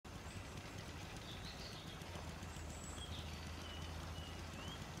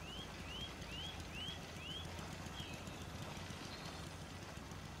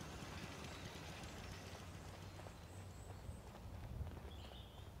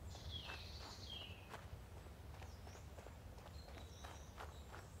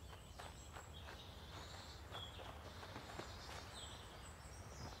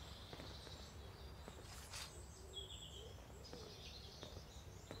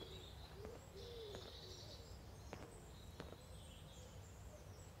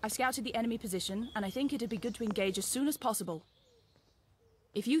I've scouted the enemy position, and I think it'd be good to engage as soon as possible.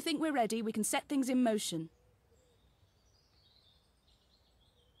 If you think we're ready, we can set things in motion.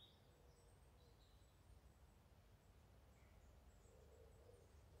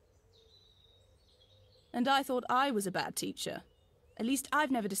 And I thought I was a bad teacher. At least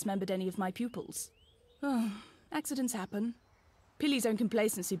I've never dismembered any of my pupils. Oh, accidents happen. Pilly's own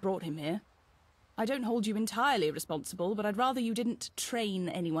complacency brought him here. I don't hold you entirely responsible, but I'd rather you didn't train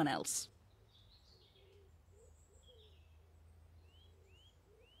anyone else.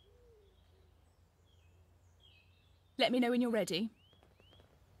 Let me know when you're ready.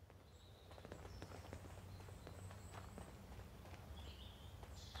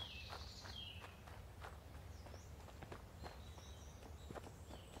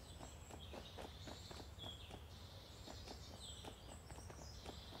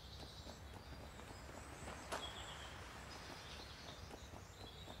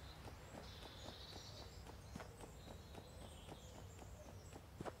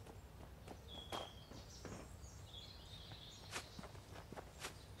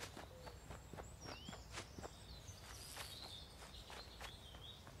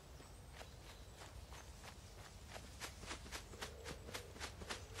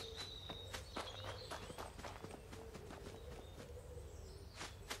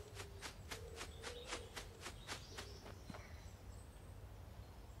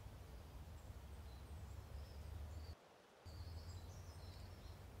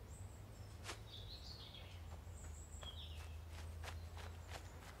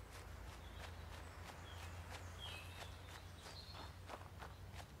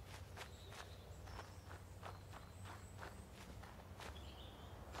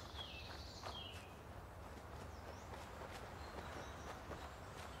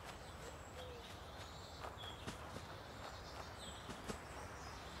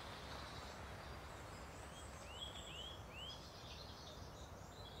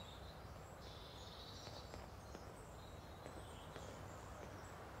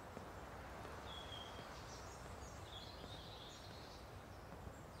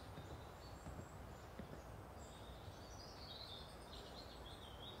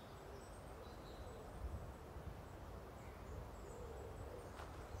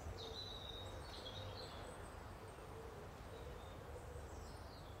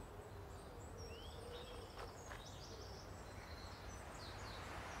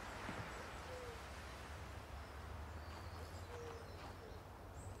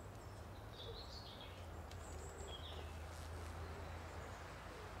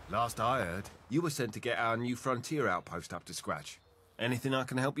 Last I heard, you were sent to get our new frontier outpost up to scratch. Anything I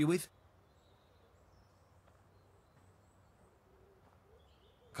can help you with?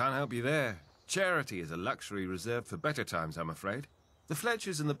 Can't help you there. Charity is a luxury reserved for better times, I'm afraid. The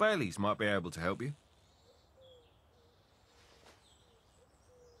Fletchers and the Baileys might be able to help you.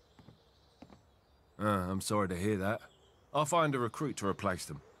 I'm sorry to hear that. I'll find a recruit to replace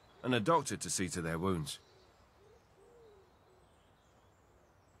them, and a doctor to see to their wounds.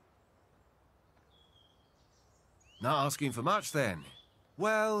 Not asking for much, then.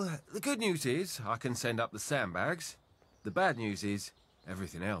 Well, the good news is I can send up the sandbags. The bad news is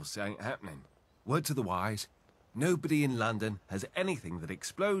everything else ain't happening. Word to the wise, nobody in London has anything that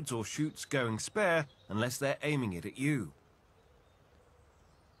explodes or shoots going spare unless they're aiming it at you.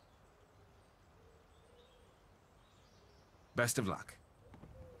 Best of luck.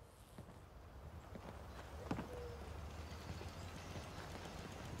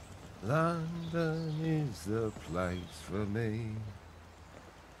 London is the place for me.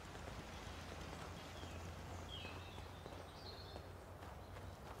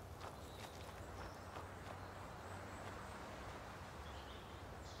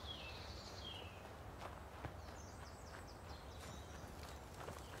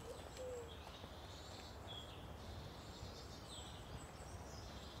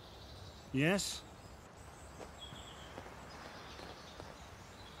 Yes?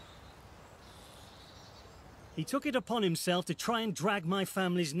 He took it upon himself to try and drag my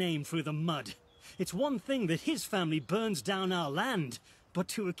family's name through the mud. It's one thing that his family burns down our land, but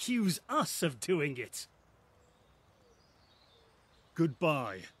to accuse us of doing it.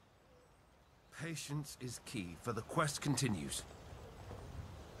 Goodbye. Patience is key, for the quest continues.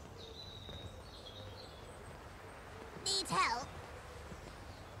 Need help?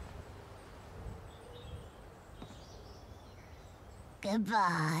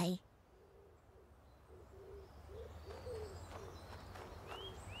 Goodbye.